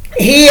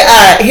 he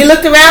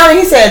looked around and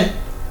he said,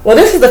 "Well,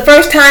 this is the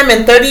first time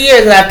in 30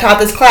 years that I've taught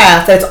this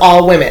class that's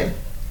all women,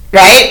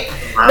 right?"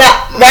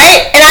 Now,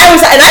 right? And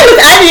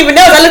I didn't even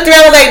know. I looked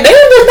around and was like,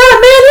 "There's not a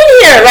man in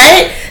here,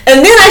 right?"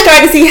 And then I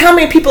started to see how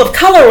many people of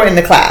color were in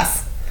the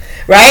class,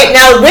 right?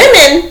 Now,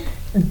 women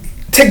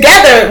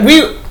together,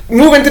 we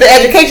moving through the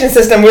education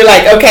system, we're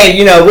like, okay,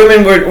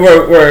 women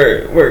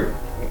we're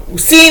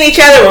seeing each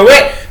other,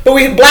 but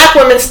black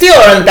women still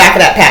are in the back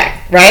of that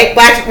pack, right?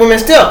 Black women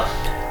still.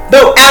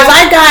 Though as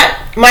I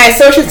got my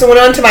associates and went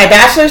on to my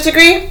bachelor's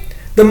degree,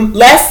 the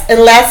less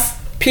and less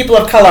people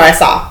of color I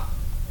saw.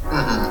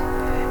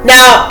 Mm-hmm.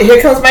 Now here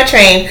comes my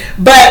train,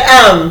 but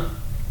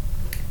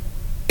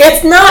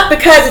it's not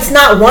because it's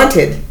not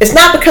wanted. It's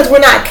not because we're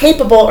not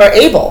capable or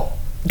able.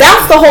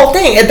 That's the whole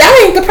thing. And that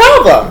ain't the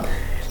problem.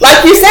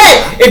 Like you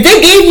said, if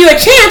they gave you a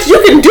chance,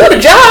 you can do the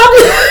job.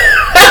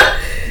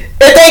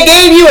 If they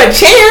gave you a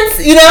chance,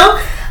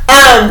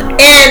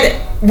 and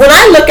when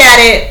I look at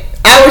it,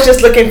 I was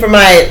just looking for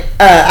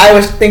I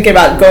was thinking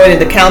about going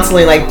into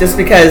counseling, like, just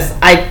because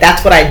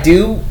that's what I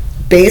do,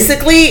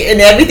 basically,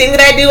 in everything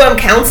that I do, I'm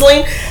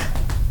counseling.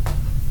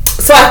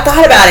 So I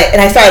thought about it,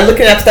 and I started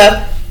looking up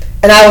stuff,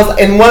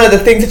 and one of the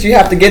things that you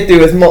have to get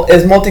through is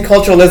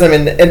multiculturalism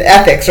and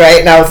ethics,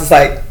 right? And I was just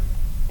like,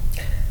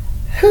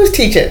 who's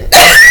teaching?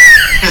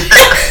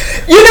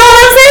 You know what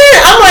I'm saying?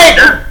 I'm like,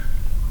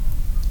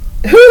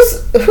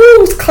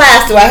 whose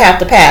class do I have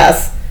to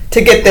pass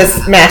to get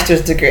this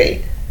master's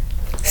degree?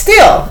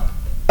 Still,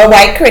 a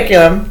white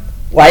curriculum,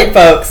 white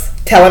folks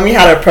telling me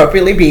how to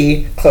appropriately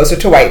be closer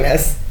to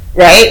whiteness,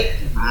 right?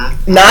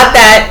 Not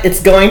that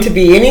it's going to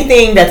be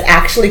anything that's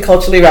actually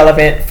culturally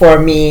relevant for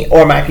me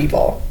or my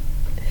people.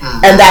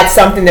 And that's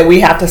something that we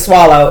have to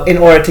swallow in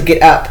order to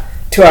get up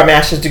to our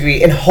master's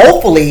degree. And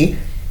hopefully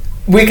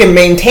we can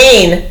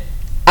maintain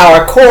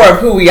our core of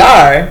who we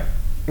are,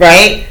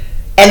 right?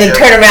 And then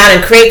turn around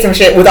and create some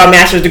shit with our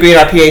master's degree and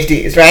our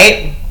PhDs,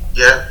 right?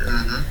 Yeah.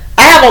 Mm-hmm.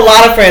 I have a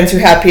lot of friends who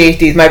have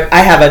PhDs.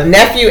 I have a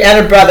nephew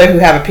and a brother who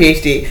have a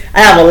PhD.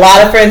 I have a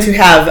lot of friends who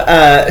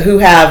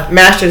have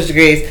master's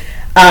degrees.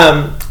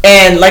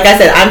 And like I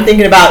said, I'm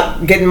thinking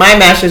about getting my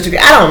master's degree.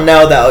 I don't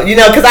know though,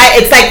 because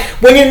it's like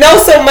when you know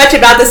so much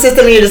about the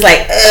system, you're just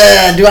like,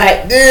 do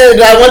I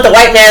want the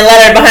white man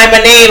letter behind my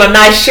name? I'm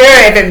not sure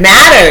if it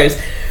matters.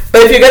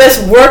 But if you're going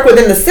to work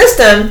within the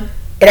system,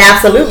 it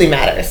absolutely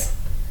matters.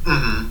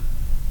 Mm-hmm.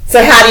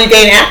 So how do you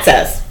gain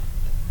access?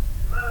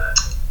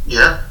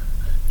 Yeah,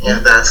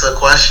 that's a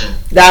question.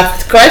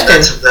 That's the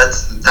question.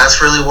 That's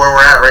really where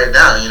we're at right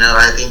now.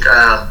 I think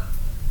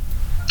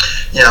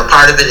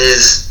part of it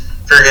is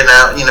figuring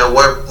out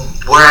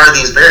where are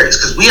these barriers,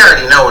 because we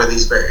already know where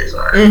these barriers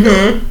are.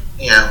 Mm-hmm.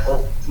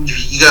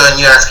 You go and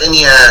you ask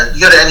you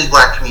go to any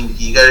black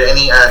community, you go to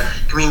any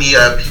community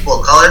of people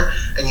of color,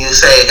 and you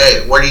say,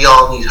 hey, where do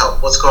y'all need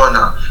help? What's going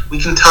on? We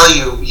can tell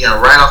you,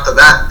 right off the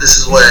bat, this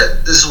is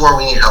where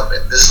we need help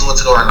in. This is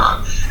what's going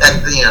on,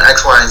 and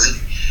X, Y, and Z.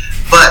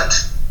 But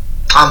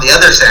on the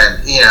other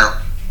side,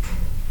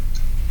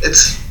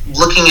 it's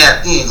looking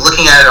at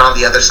it on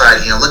the other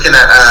side. Looking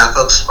at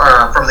folks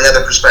from the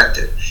other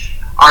perspective.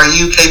 Are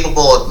you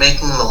capable of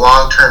making the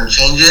long-term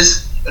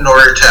changes in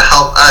order to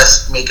help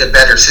us make a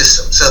better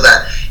system, so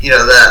that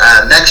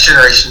the next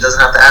generation doesn't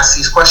have to ask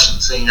these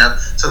questions?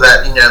 So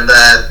that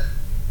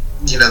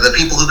the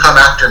people who come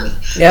after me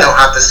don't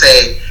have to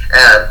say,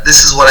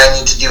 this is what I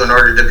need to do in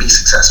order to be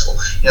successful.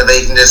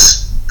 They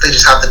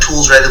just have the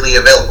tools readily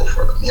available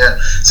for them.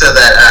 So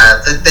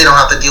that they don't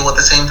have to deal with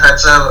the same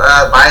types of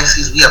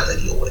biases we have to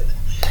deal with.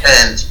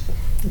 And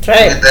that's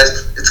right.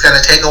 It's going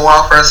to take a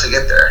while for us to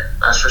get there.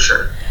 That's for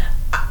sure.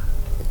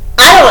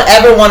 I don't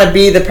ever want to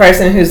be the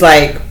person who's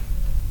like,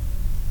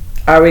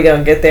 are we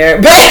gonna get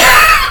there? But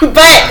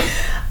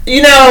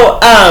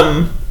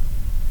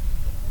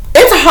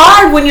it's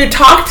hard when you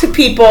talk to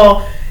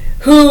people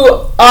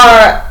who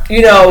are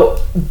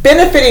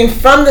benefiting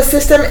from the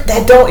system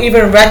that don't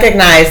even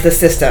recognize the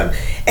system.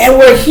 And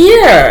we're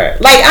here.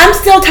 Like, I'm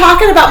still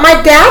talking about,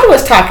 my dad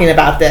was talking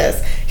about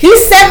this.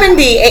 He's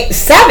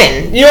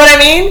 77, you know what I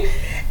mean?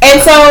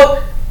 And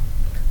so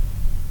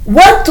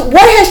what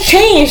has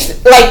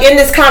changed, like, in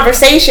this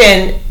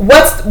conversation?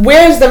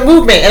 Where's the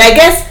movement? And I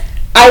guess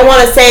I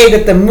want to say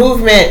that the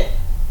movement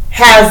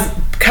has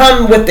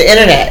come with the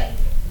internet,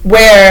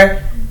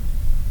 where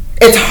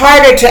it's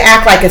harder to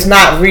act like it's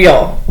not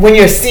real when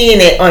you're seeing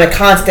it on a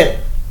constant,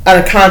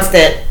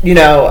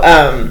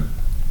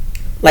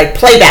 like,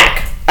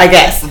 playback, I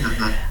guess.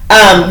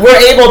 We're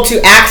able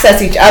to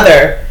access each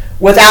other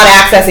without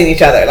accessing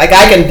each other. Like,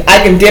 I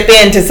can dip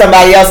into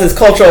somebody else's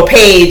cultural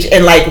page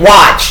and, like,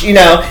 watch, and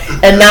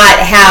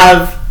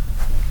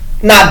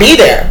not be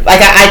there. Like,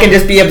 I can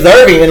just be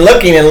observing and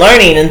looking and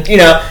learning,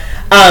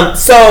 and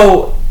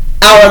so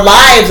our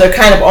lives are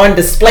kind of on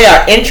display.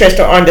 Our interests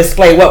are on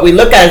display. What we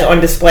look at is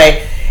on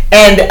display.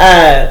 And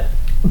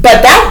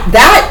but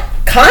that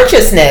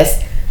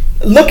consciousness,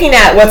 looking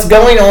at what's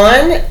going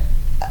on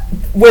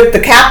with the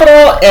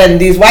Capitol and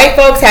these white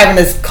folks having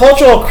this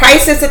cultural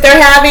crisis that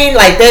they're having,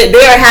 like they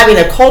are having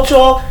a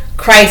cultural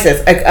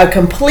crisis, a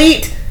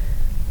complete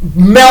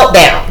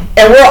meltdown,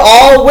 and we're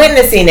all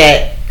witnessing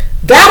it.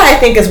 That, I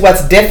think, is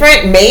what's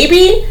different,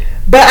 maybe,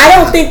 but I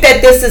don't think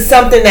that this is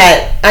something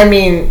that,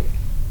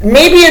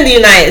 maybe in the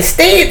United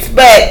States,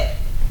 but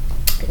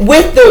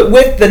with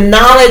the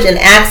knowledge and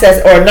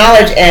access, or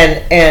knowledge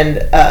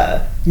and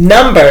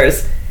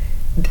numbers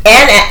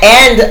and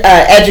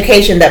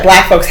education that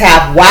black folks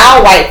have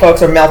while white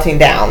folks are melting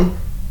down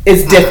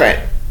is different.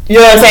 You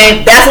know what I'm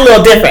saying? That's a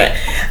little different.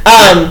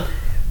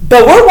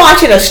 But we're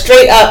watching a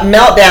straight up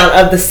meltdown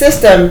of the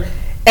system,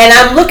 and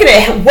I'm looking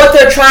at what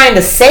they're trying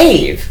to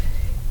save.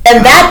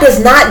 And that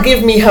does not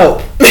give me hope.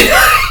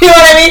 You know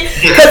what I mean?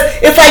 Because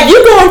it's like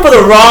you're going for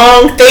the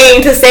wrong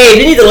thing to save.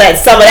 You need to let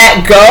some of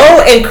that go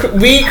and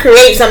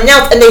recreate something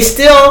else. And they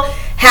still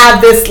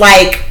have this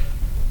like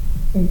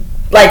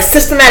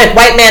systematic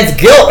white man's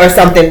guilt or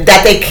something,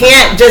 that they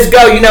can't just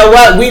go, you know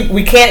what, we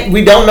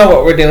don't know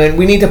what we're doing.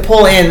 We need to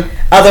pull in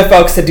other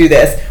folks to do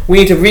this. We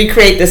need to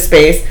recreate this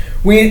space.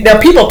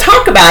 Now people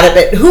talk about it,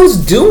 but who's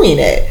doing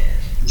it?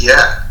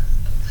 Yeah.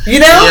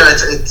 Yeah,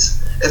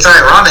 it's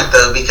ironic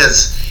though,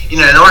 because in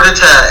order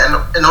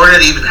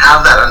to even have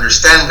that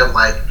understanding of,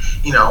 like,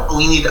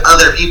 we need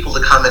other people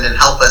to come in and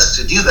help us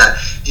to do that,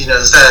 to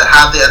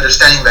have the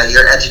understanding that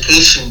your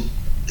education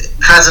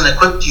hasn't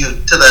equipped you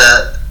to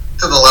the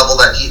level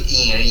that you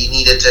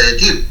needed to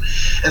do.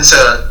 And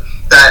so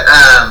that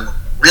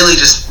really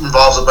just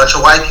involves a bunch of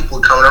white people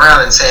coming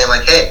around and saying,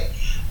 like, hey,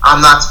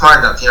 I'm not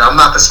smart enough, I'm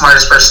not the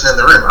smartest person in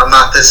the room, I'm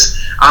not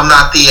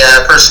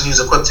the person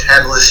who's equipped to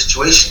handle this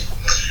situation.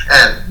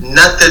 And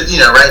nothing,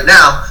 right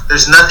now,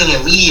 there's nothing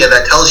in media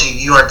that tells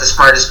you aren't the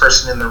smartest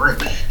person in the room.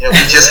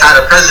 We just had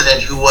a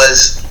president who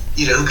was,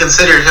 who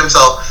considered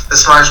himself the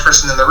smartest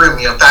person in the room.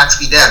 Facts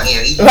be damned.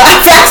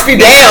 Facts be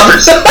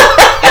damned.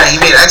 Yeah,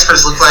 he made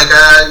experts look like,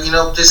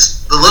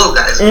 just the little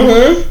guys.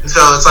 And so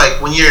it's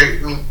like when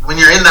you're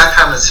in that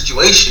kind of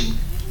situation,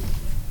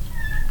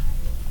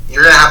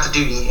 you're gonna have to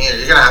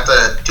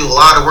do a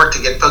lot of work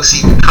to get folks to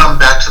even come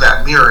back to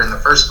that mirror in the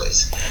first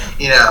place.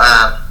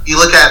 You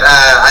look at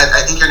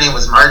I think her name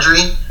was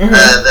Marjorie,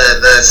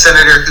 the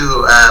senator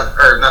who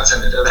or not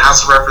senator, the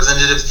House of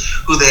Representatives,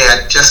 who they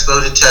had just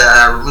voted to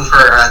remove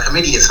her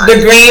committee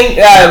assignment.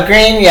 The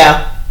Green,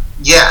 yeah.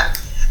 Yeah,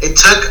 it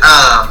took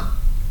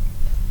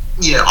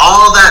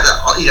all of that,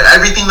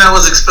 everything that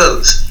was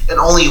exposed, and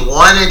only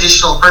one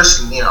additional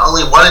person,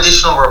 only one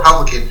additional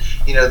Republican,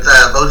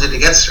 voted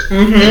against her.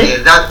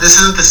 And this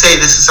isn't to say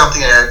this is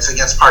something that's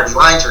against party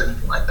lines or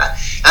anything like that.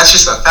 That's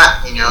just a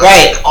fact,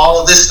 Right. Like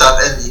all of this stuff,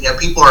 and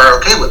people are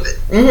okay with it.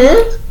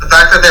 The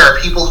fact that there are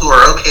people who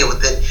are okay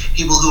with it,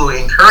 people who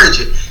encourage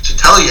it, should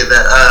tell you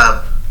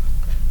that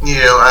we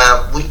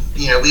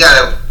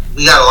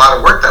got a lot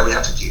of work that we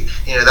have to do.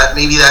 That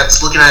maybe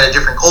that's looking at a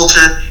different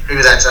culture,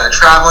 maybe that's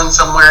traveling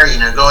somewhere,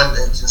 going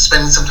and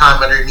spending some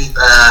time underneath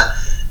a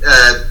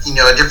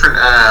different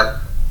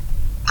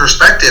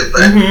perspective,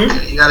 but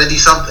you got to do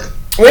something.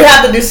 We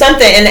have to do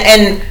something,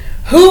 and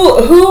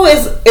who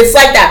is? It's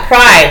like that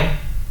pride.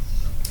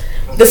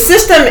 The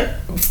system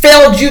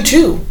failed you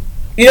too.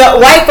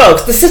 White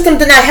folks. The system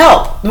did not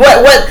help.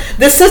 What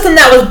the system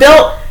that was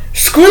built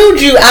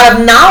screwed you out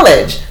of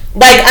knowledge.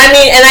 And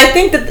I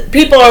think that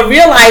people are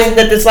realizing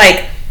that it's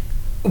like,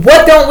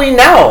 what don't we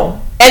know?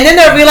 And then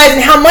they're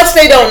realizing how much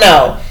they don't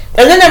know.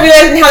 And then they're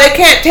realizing how they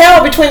can't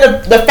tell between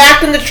the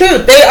fact and the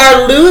truth. They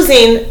are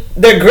losing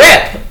their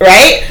grip,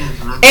 right?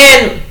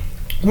 And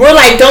we're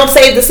like, don't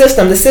save the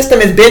system. The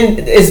system has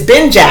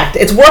been jacked.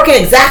 It's working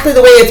exactly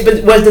the way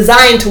it was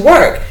designed to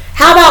work.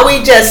 How about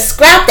we just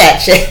scrap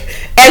that shit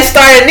and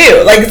start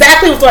anew? Like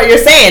exactly what you're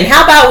saying.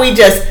 How about we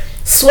just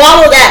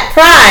swallow that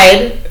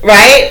pride,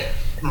 right?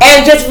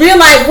 And just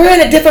realize we're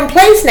in a different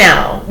place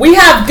now. We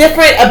have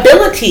different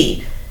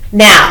ability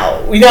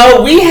now. We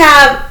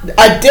have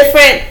a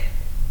different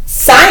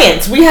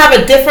science. We have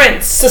a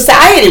different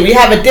society. We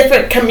have a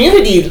different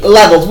community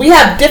levels. We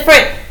have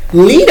different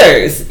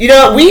leaders.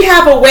 We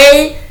have a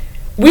way.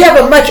 We have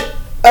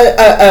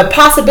a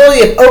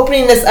possibility of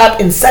opening this up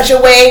in such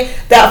a way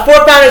that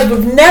forefathers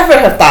would never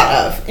have thought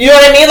of. You know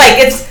what I mean? Like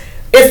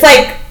it's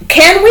like,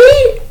 can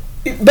we?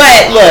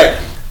 But look,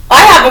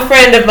 I have a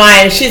friend of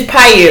mine. She's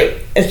Paiute.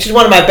 And she's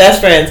one of my best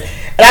friends.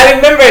 And I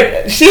remember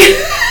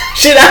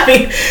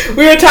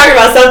we were talking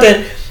about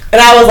something,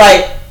 and I was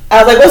like,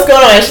 what's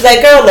going on? And she's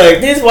like, girl,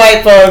 look, these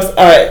white folks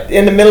are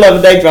in the middle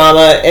of their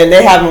drama, and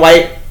they're having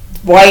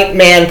white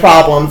man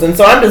problems, and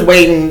so I'm just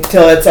waiting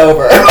till it's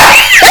over. And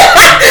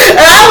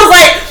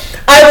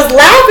I was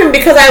laughing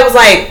because I was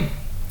like,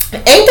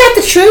 ain't that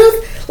the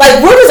truth?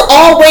 Like, we're just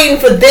all waiting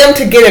for them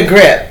to get a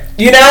grip,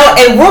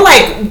 And we're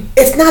like,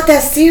 it's not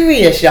that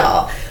serious,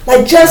 y'all.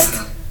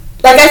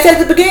 Like I said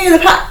at the beginning of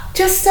the podcast,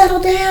 just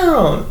settle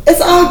down.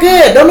 It's all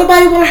good. Don't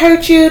nobody want to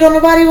hurt you. Don't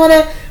nobody want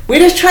to. We're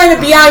just trying to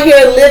be out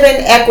here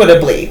living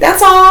equitably.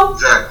 That's all.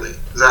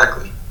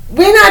 Exactly.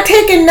 We're not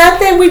taking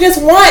nothing. We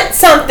just want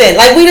something.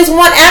 Like we just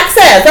want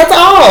access. That's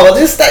all.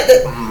 Just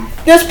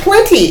there's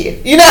plenty.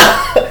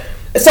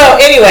 So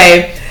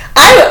anyway,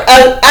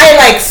 I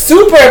like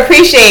super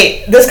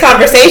appreciate this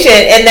conversation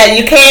and that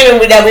you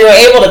came and that we were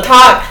able to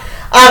talk.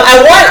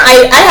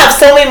 I have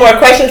so many more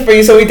questions for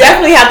you, so we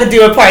definitely have to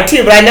do a part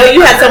 2, but I know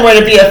you had somewhere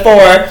to be at 4,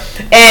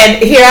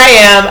 and here I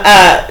am.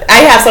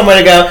 I have somewhere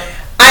to go.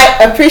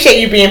 I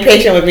appreciate you being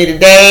patient with me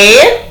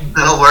today.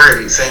 No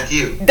worries. Thank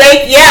you.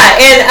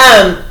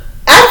 And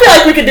I feel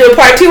like we could do a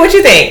part 2. What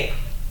you think?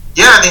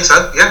 Yeah, I think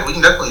so. Yeah, we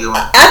can definitely do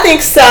one. I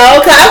think so,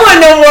 because I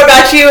want to know more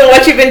about you and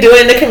what you've been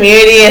doing in the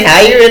community and how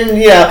you're in,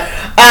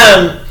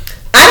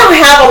 I don't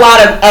have a lot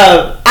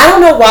of, I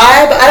don't know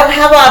why, but I don't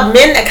have a lot of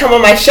men that come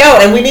on my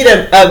show, and we need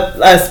a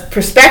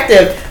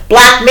perspective,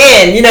 black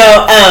men,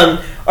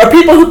 or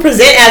people who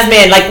present as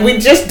men. Like, we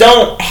just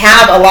don't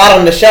have a lot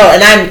on the show,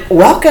 and I'm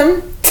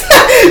welcome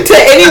to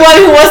anyone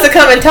who wants to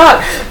come and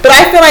talk. But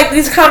I feel like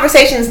these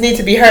conversations need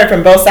to be heard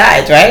from both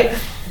sides, right?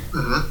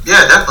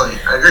 Yeah, definitely.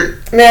 I agree.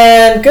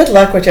 Man, good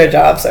luck with your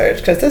job search,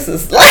 because this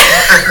is like,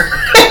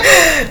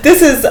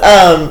 this is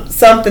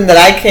something that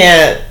I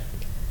can't.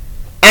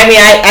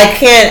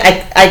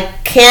 I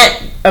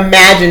can't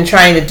imagine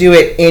trying to do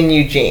it in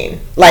Eugene.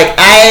 Like,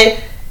 I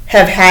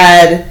have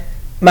had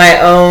my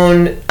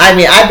own,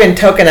 I've been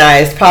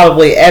tokenized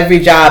probably every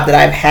job that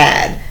I've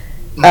had.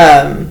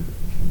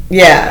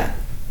 Yeah.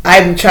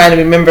 I'm trying to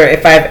remember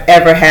if I've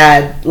ever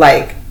had,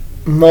 like,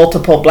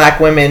 multiple black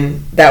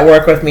women that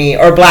work with me,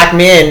 or black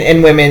men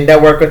and women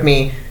that work with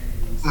me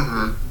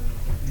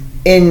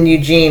in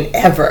Eugene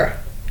ever.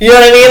 You know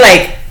what I mean?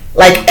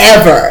 Like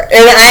ever.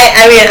 And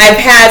I've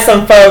had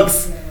some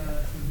folks,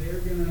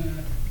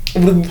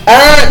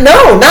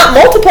 no, not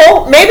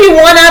multiple, maybe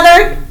one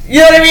other, you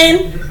know what I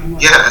mean?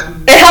 Yeah.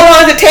 And how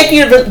long does it take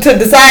you to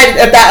decide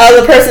if that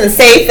other person is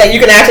safe, that you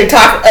can actually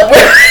talk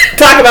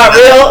about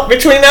real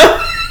between them?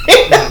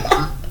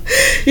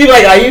 You're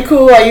like, are you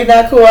cool? Are you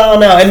not cool? I don't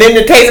know. And then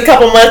it takes a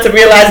couple months to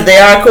realize that they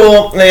are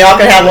cool and y'all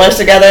can have lunch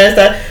together and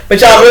stuff.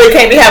 But y'all really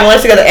can't be having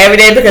lunch together every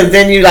day because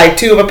then you like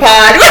two of a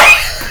pod.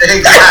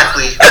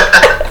 Exactly.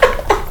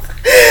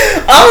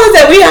 All of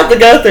that we have to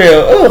go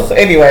through. Ooh,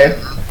 anyway.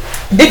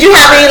 Did you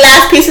have any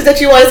last pieces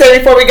that you want to say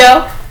before we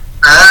go?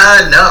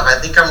 No, I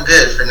think I'm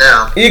good for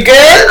now. You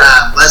good?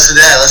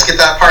 Let's get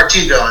that part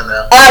 2 going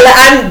though.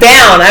 I'm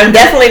down. I'm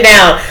definitely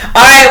down.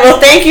 All right. Well,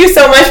 thank you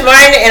so much,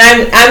 Martin.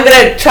 And I'm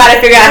gonna try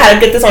to figure out how to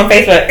get this on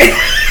Facebook.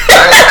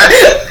 All right.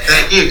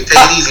 Thank you. Take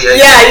it easy.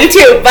 Yeah, you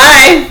too.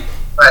 Bye.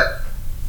 Bye.